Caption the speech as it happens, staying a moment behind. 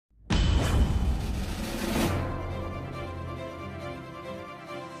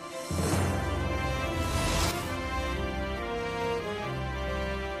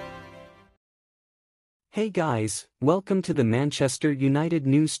Hey guys, welcome to the Manchester United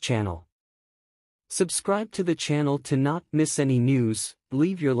News channel. Subscribe to the channel to not miss any news,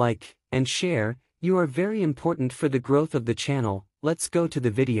 leave your like, and share, you are very important for the growth of the channel. Let's go to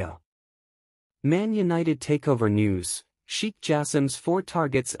the video. Man United takeover news, Sheikh Jassim's 4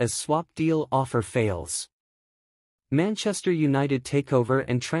 targets as swap deal offer fails. Manchester United takeover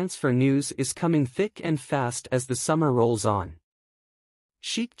and transfer news is coming thick and fast as the summer rolls on.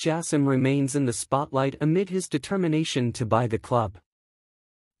 Sheikh Jassim remains in the spotlight amid his determination to buy the club.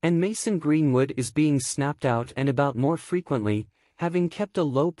 And Mason Greenwood is being snapped out and about more frequently, having kept a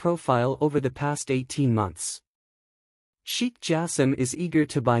low profile over the past 18 months. Sheikh Jassim is eager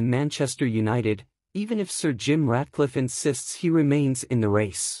to buy Manchester United, even if Sir Jim Ratcliffe insists he remains in the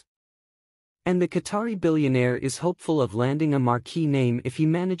race. And the Qatari billionaire is hopeful of landing a marquee name if he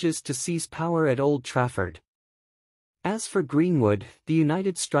manages to seize power at Old Trafford. As for Greenwood, the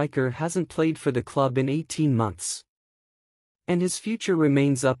United striker hasn't played for the club in 18 months. And his future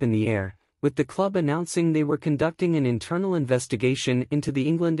remains up in the air, with the club announcing they were conducting an internal investigation into the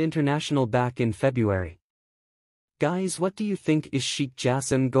England international back in February. Guys, what do you think? Is Sheikh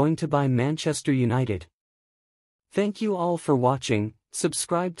Jassim going to buy Manchester United? Thank you all for watching.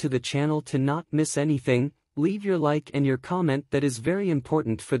 Subscribe to the channel to not miss anything, leave your like and your comment, that is very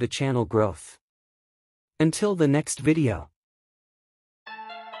important for the channel growth. Until the next video.